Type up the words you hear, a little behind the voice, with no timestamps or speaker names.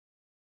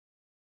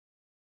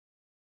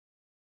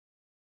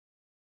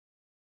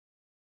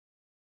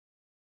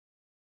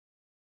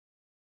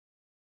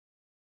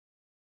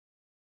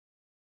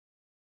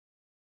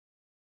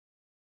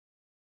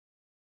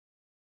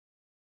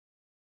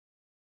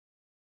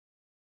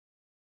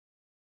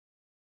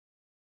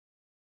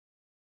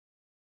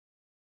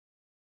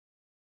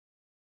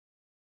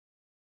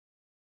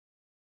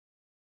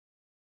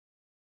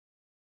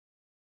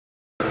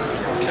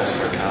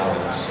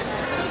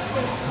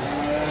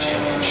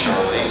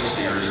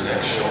steers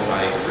next shown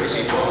by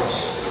Crazy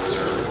Boss, the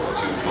reserve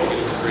to Logan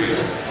Korea.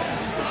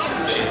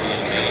 Champion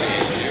Maine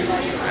and June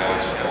to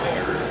Alex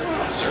Ellinger,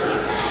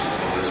 reserve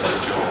Elizabeth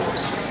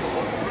Jones.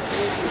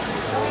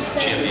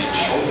 Champion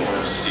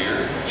Shoulder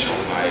steer shown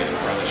by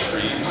Brenda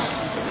Shreves,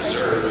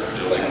 reserve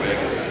Josie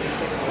Wigg.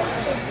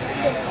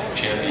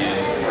 Champion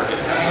Market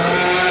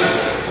Hammer,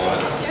 Justin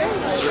Blood,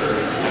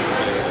 reserve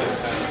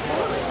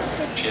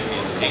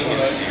Champion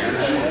Angus steer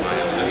shown by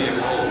Olivia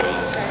Caldwell,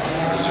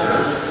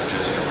 reserve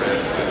Jessica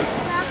Radcliffe.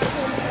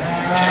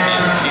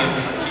 Champion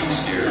Key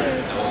steer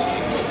Nelson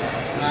England,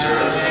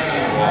 reserve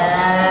Ian Walls.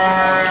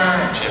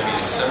 Champion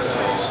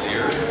Sentinel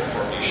steer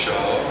Courtney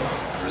Shaw,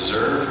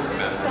 reserve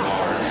Matt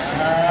Ramar.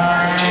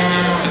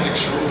 Champion Appendix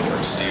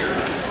Shortform steer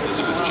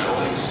Elizabeth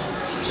Jones,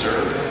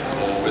 reserve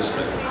Cole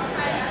Wisman.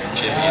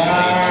 Champion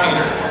Lane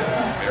Taylor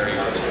Mary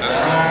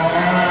Artanescu,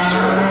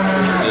 reserve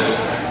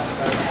Tradition.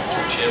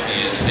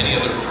 Champion Any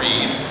Other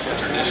Reid,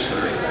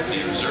 Traditioner, the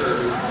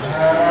reserve.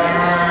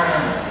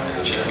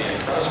 Champion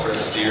Crossbred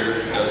steer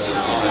Dustin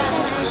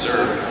Lyon,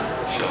 reserve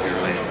Shelby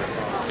Lane.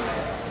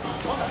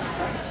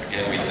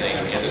 Again, we thank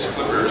Candace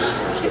Clippers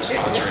for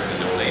sponsoring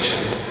the donation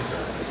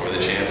for the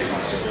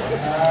champions.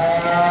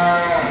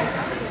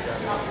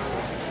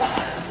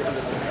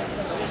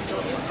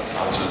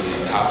 Sponsor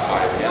the top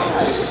 5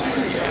 animals,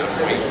 the Adam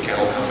White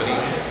Cattle Company,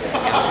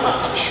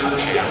 Animal Sure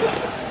Champ,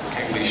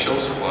 Kegley Show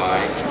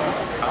Supply,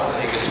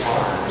 Vegas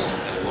Farms,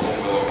 and Little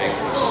Willow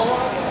Acres.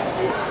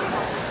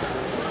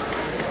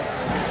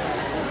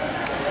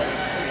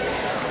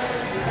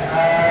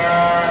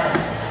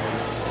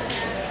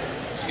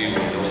 Excuse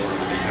me, those were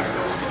the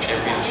heifers. The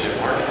championship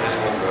market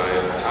animal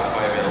drive, top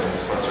 5 animals,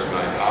 sponsored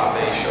by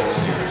Ave Show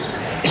Steers,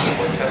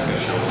 Montesca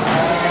Show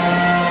Steers,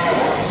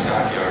 Milwaukee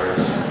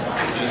Stockyards,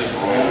 Images of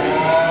Royalty,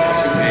 and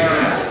 2 paid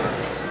animal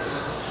references.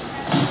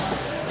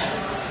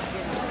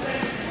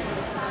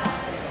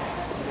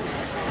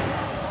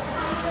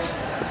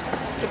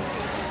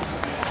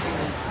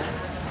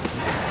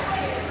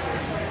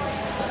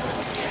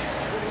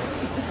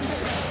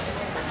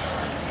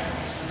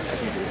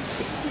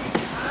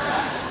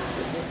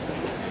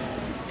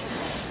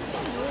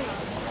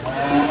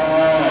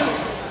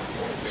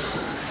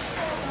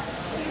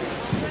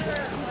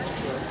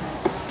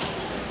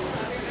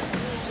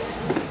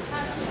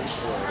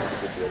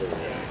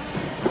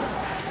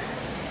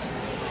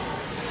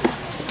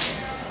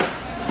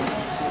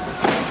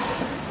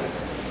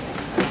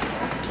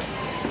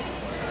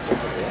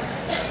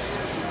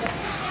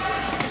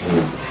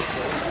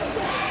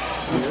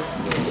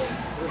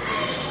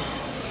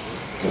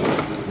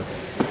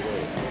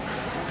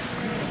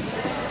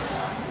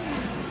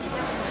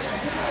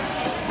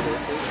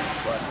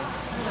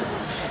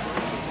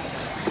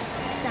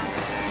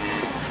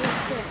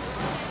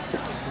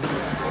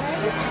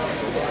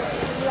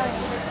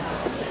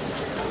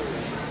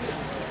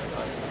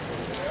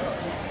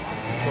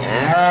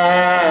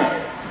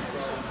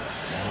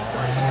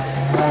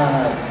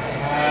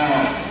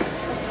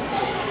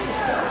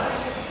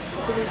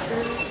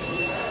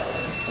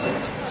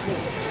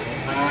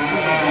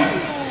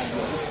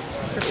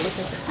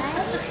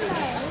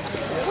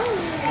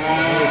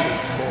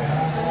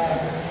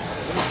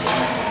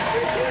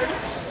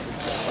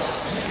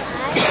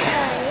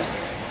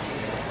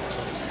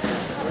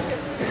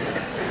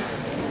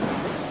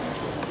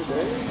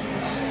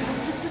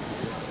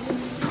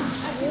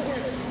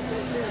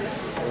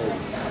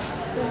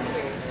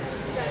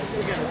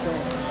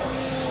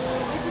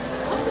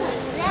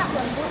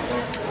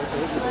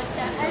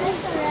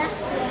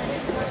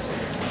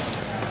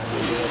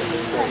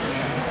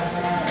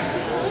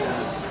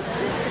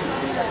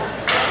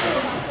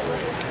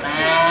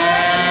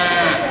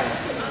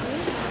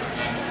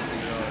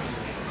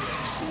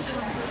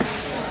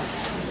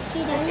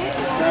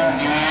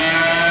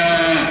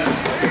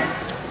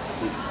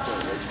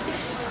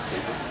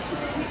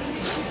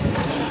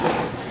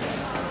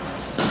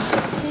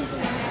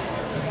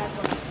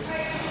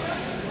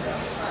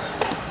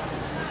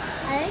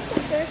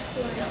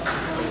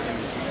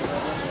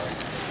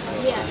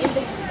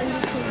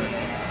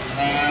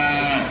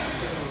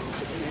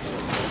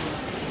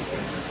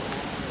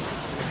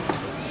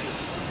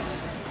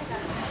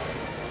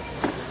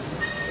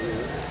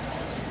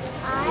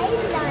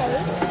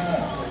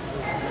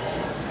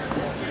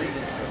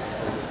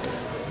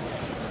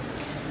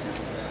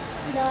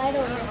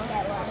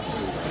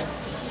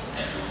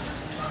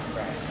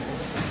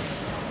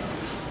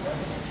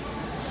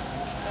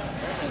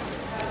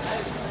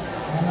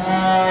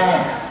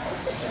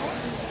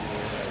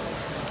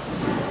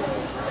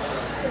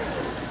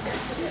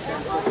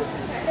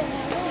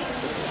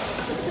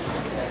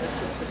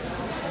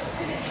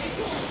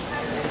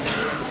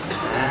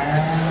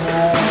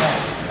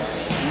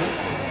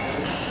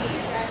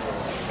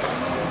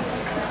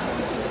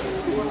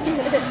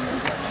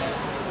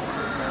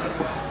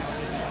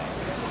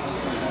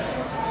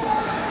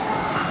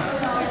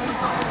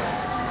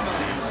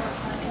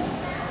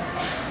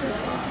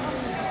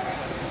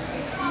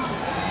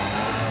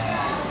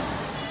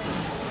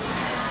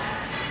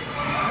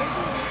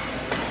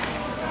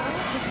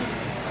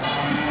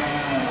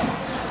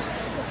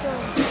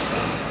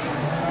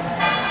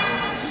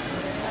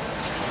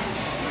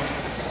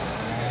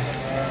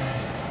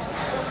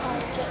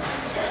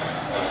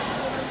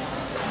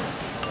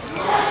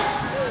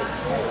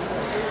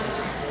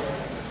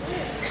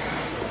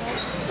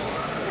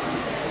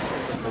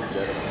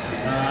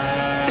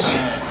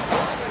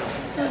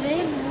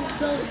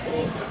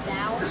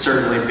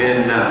 certainly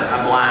been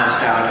a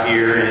blast out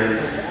here, and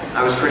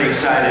I was pretty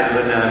excited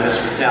when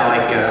Mr.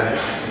 Vitalik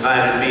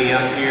invited me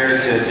up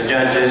here to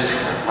judge this.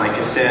 Like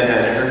I said,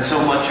 I heard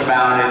so much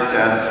about it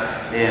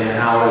and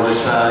how it was,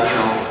 you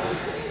know,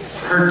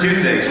 heard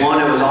two things. One,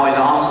 it was always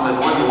awesome, and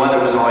one, the weather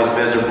was always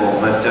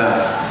miserable. But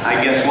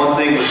I guess one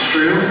thing was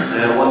true,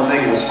 and one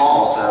thing was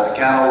false. The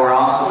cattle were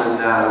awesome, and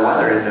the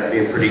weather ended up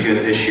being pretty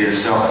good this year.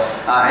 So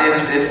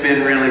it's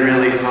been really,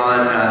 really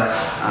fun.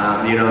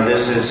 You know,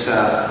 this is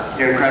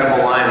an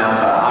incredible lineup.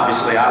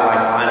 Obviously, I like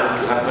the lineup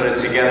because I put it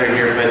together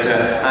here, but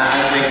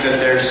I think that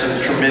there's some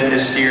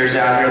tremendous steers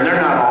out here.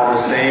 They're not all the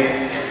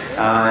same.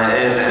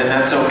 And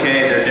that's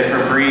okay. They're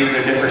different breeds,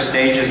 they're different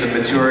stages of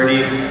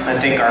maturity. I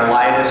think our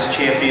lightest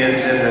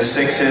champions in the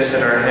 6s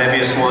and our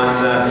heaviest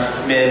ones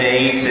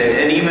mid-8s,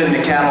 and even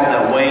the cattle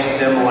that weigh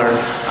similar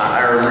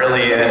are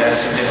really at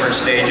some different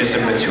stages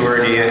of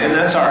maturity, and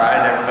that's all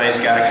right. Everybody's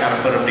got to kind of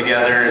put them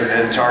together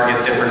and target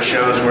different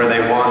shows where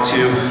they want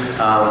to.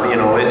 You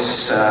know,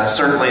 it's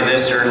certainly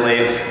this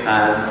early,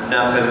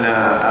 nothing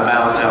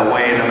about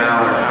weighing them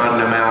out or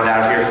pounding them out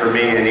here for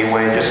me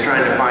anyway. Just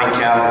trying to find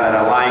cattle that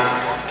I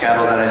like,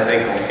 cattle that I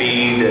think will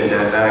feed, and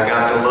that I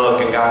got the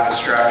look and got the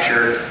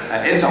structure.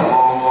 It's a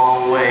long,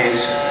 long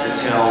ways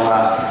until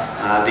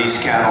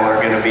these cattle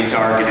are going to be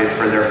targeted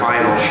for their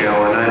final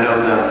show. And I know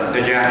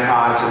the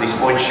jackpots and these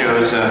point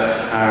shows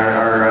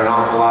are an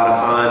awful lot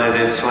of fun,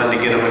 and it's fun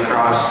to get them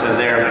across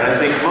there. But I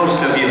think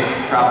most of you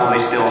probably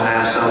still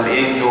have some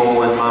end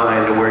goal in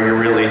mind where you're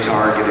really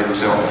targeted.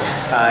 So,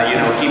 you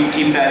know,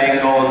 keep that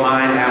end goal in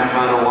mind, have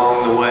fun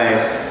along the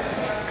way.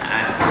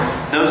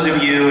 Those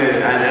of you,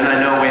 and I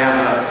know we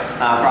have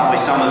probably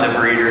some of the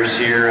breeders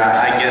here,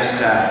 I guess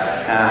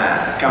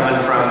coming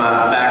from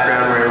a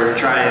background where we're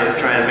trying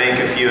to make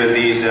a few of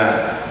these,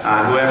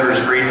 whoever's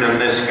breeding them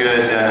this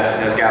good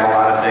has got a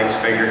lot of things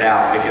figured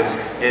out, because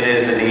it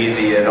isn't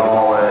easy at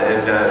all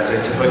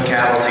to put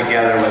cattle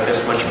together with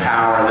this much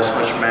power, this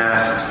much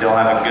mass, and still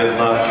have a good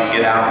look and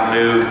get out and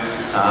move.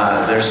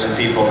 There's some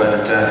people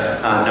that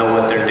know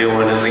what they're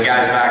doing, and the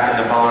guys back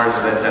in the barns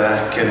that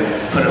can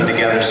put them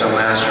together so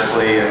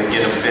masterfully and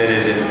get them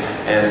fitted,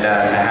 and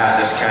to have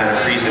this kind of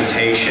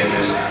presentation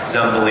is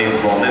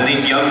unbelievable. And then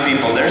these young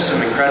people, there's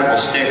some incredible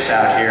sticks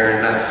out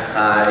here, and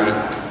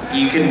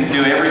you can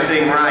do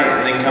everything right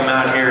and then come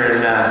out here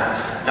and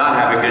not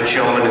have a good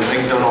showman, and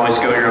things don't always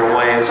go your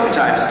way. And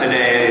sometimes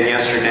today and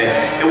yesterday,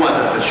 it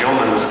wasn't the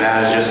showman was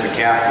bad, it's just the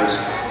calf was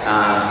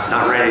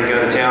not ready to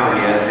go to town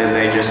yet, and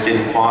they just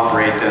didn't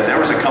cooperate. There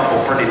was a couple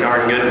pretty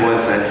darn good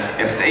ones that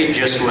if they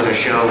just would have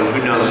shown,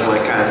 who knows what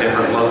kind of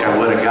different look I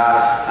would have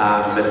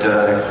got. But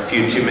a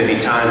few too many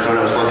times when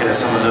I was looking at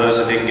some of those,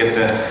 I didn't get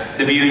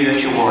the view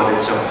that you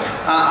wanted. So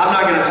I'm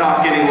not going to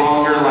talk any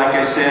longer. Like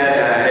I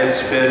said,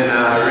 it's been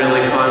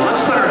really fun.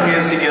 Let's put our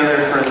hands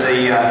together for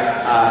the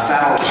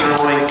Saddle and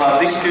Sirloin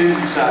Club. These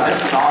students,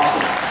 this is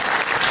awesome.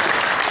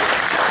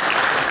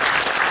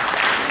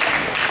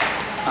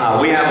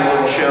 We have a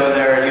little show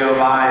there at U of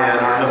I, and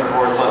our Hook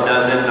Board Club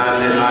does it, and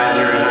I'm the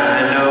advisor, and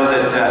I know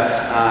that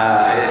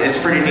it's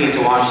pretty neat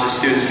to watch the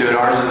students do it.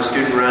 Ours is a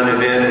student-run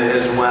event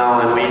as well,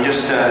 and we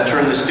just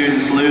turn the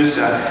students loose.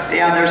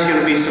 Yeah, there's going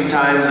to be some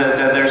times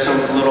that there's some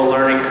little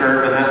learning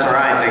curve, and that's all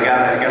right. They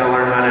got to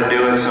learn how to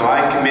do it. So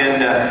I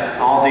commend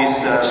all these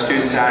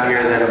students out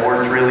here that have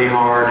worked really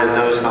hard, and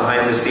those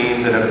behind the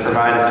scenes that have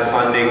provided the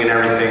funding and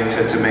everything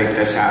to make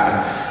this happen.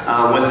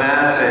 With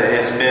that,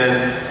 it's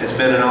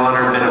been an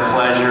honor, been a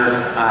pleasure.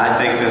 I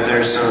think that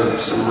there's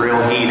some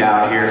real heat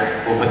out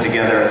here. We'll put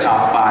together a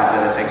top 5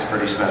 that I think is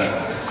pretty special.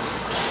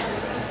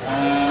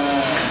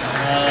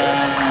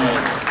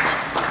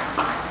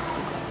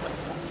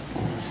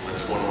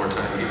 Let's one more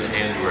time give a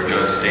hand to our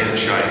judge, Dan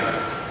Scheidt.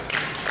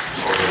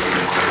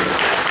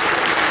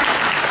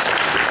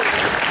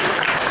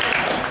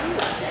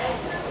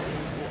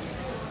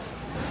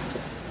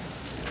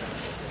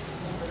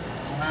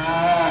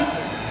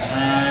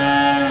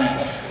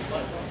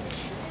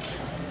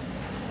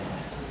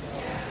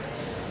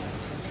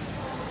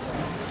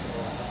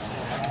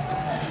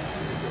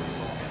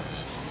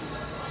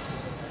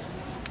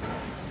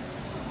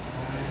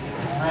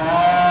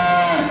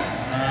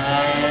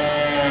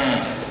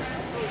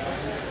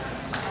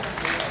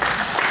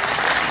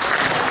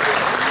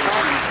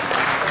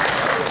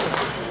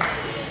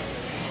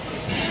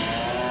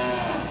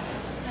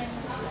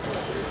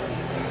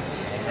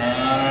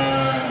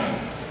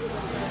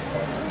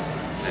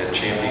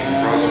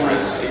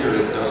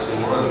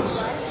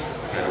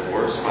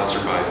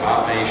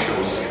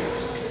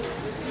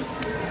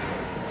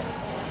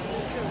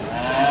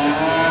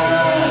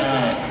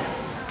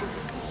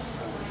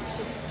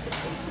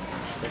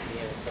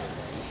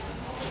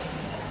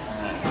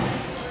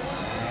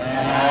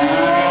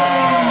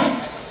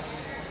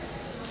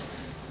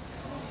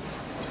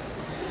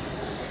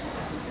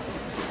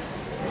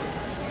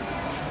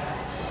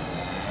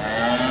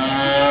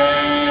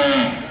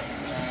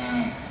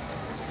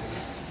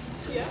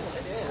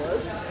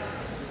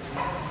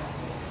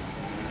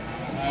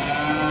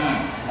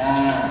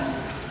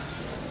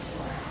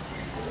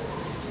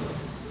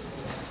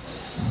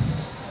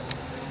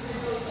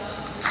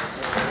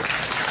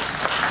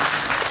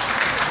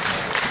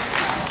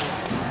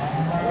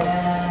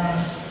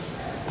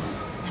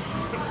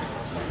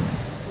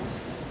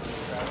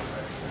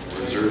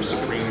 Reserve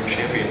Supreme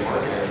Champion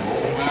Market Animal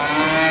goes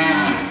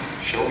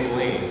to Shelby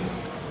Lane.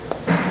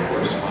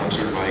 Award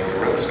sponsored by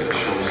Goretzka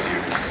Show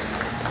Steers.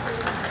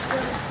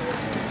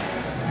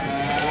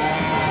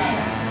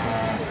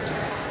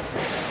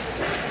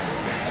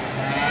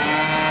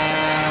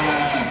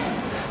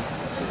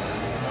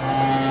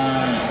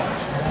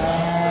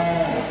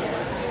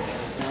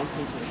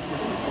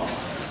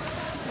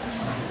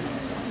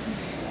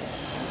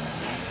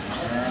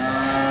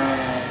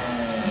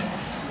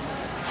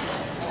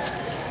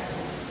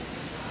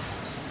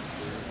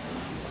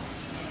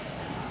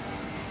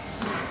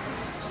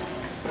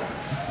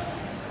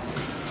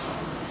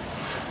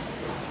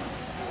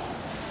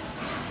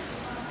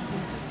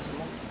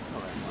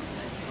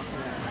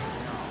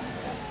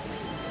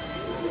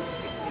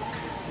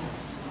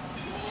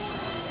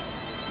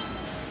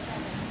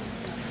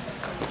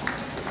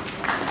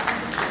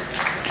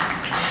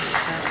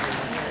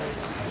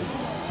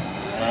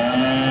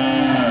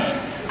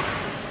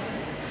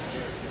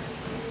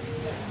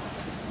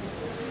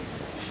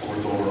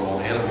 Fourth overall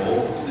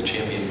animal is the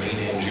champion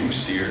Maine and Jew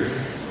steer,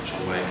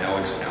 shown by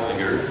Allis.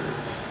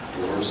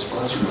 Award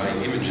sponsored by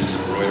Images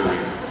Embroidery.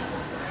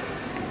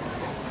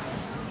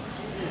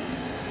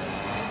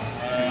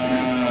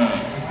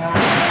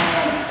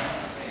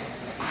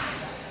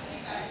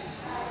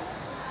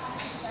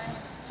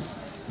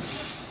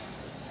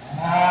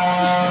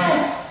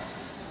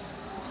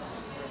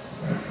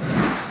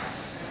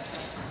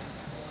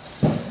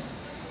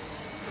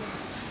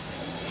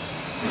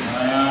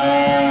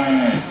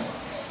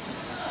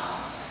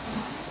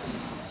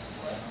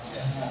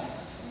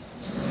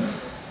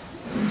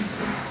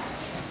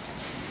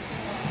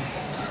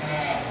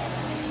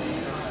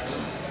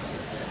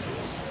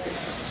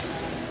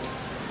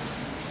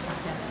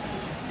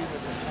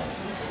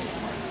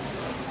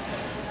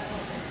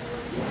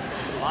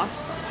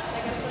 Lost?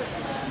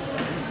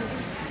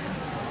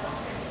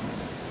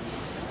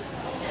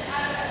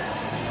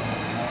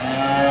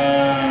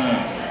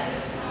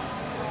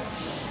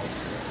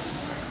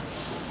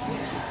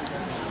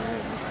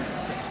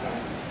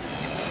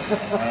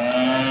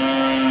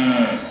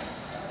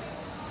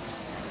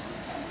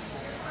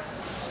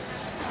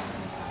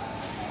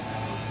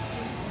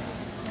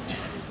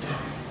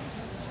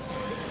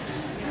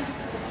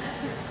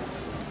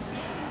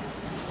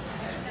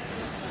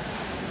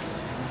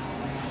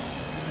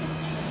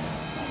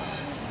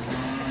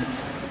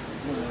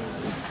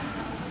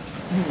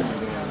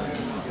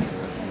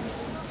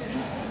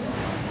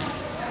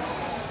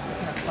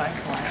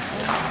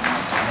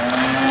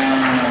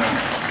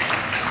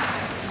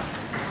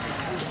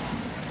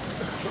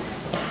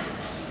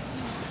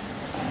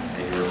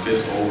 And your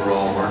fifth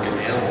overall market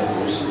animal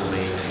goes to the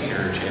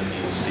Maintainer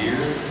Champion Steer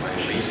by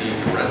Macy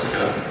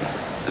Goretzka.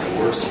 An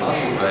award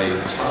sponsored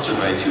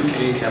by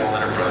 2K Cattle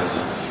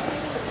Enterprises.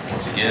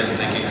 Once again,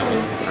 thank you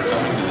for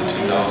coming to the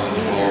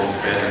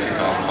 2012 Badger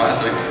Kickoff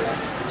Classic.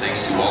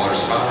 Thanks to all our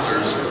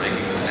sponsors for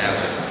making this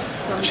happen.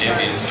 The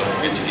champions, don't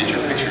forget to get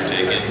your picture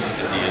taken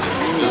at the end of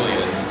the pavilion.